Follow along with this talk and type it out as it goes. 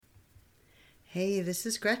Hey, this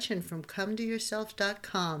is Gretchen from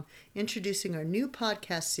ComeToYourself.com, introducing our new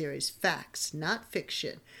podcast series, Facts, Not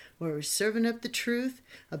Fiction, where we're serving up the truth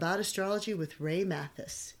about astrology with Ray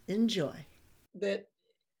Mathis. Enjoy. That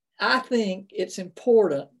I think it's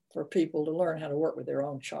important for people to learn how to work with their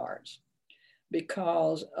own charts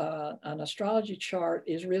because an astrology chart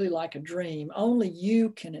is really like a dream. Only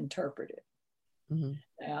you can interpret it. Mm-hmm.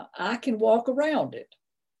 Now, I can walk around it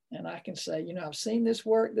and I can say, I've seen this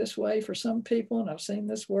work this way for some people, and I've seen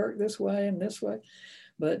this work this way and this way.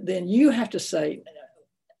 But then you have to say,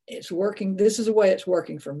 it's working. This is the way it's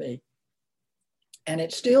working for me. And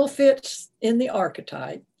it still fits in the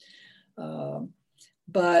archetype.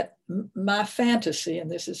 But my fantasy,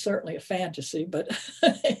 and this is certainly a fantasy, but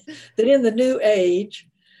that in the new age,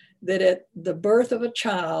 that at the birth of a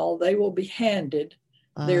child, they will be handed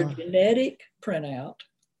their genetic printout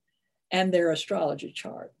and their astrology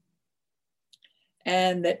chart.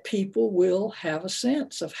 And that people will have a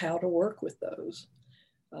sense of how to work with those.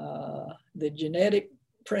 The genetic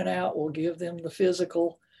printout will give them the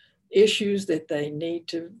physical issues that they need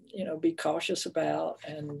to, be cautious about.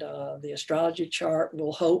 And the astrology chart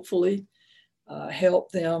will hopefully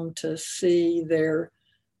help them to see their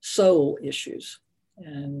soul issues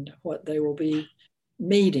and what they will be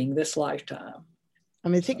meeting this lifetime. I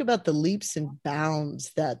mean, think about the leaps and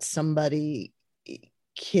bounds that somebody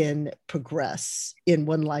can progress in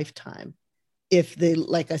one lifetime if they,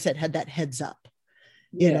 like I said, had that heads up,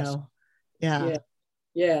 Yes. Yeah.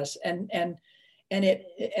 Yes. And it,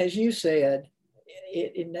 as you said,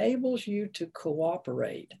 it enables you to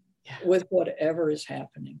cooperate with whatever is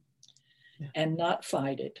happening and not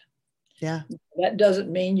fight it. Yeah. That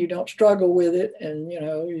doesn't mean you don't struggle with it and,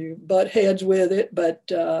 you butt heads with it, but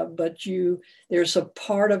there's a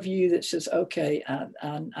part of you that says, okay,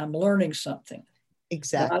 I'm learning something.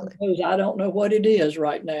 Exactly. God knows I don't know what it is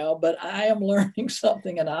right now, but I am learning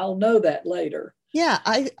something and I'll know that later. Yeah.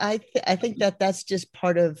 I think that's just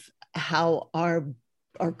part of how our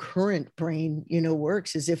current brain,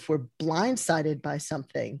 works, is if we're blindsided by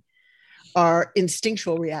something, our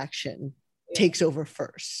instinctual reaction takes over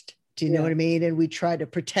first. Do you know what I mean? And we try to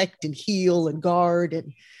protect and heal and guard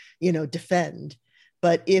and, defend.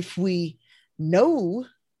 But if we know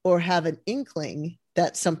or have an inkling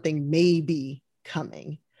that something may be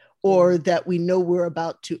coming, or that we know we're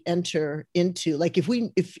about to enter into, like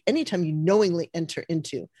if anytime you knowingly enter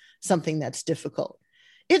into something that's difficult,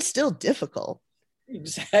 it's still difficult.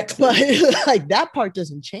 Exactly. But like that part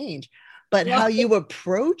doesn't change, but how you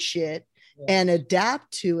approach it and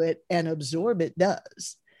adapt to it and absorb it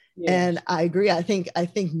does. And I agree. I think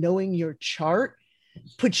knowing your chart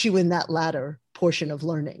puts you in that latter portion of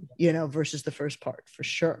learning, versus the first part, for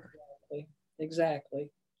sure. Exactly.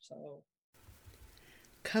 So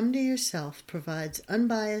Come to Yourself provides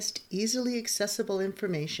unbiased, easily accessible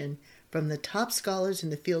information from the top scholars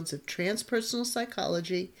in the fields of transpersonal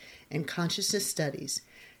psychology and consciousness studies,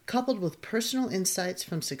 coupled with personal insights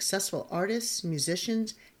from successful artists,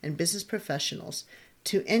 musicians, and business professionals,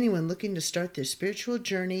 to anyone looking to start their spiritual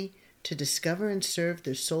journey to discover and serve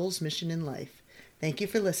their soul's mission in life. Thank you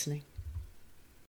for listening.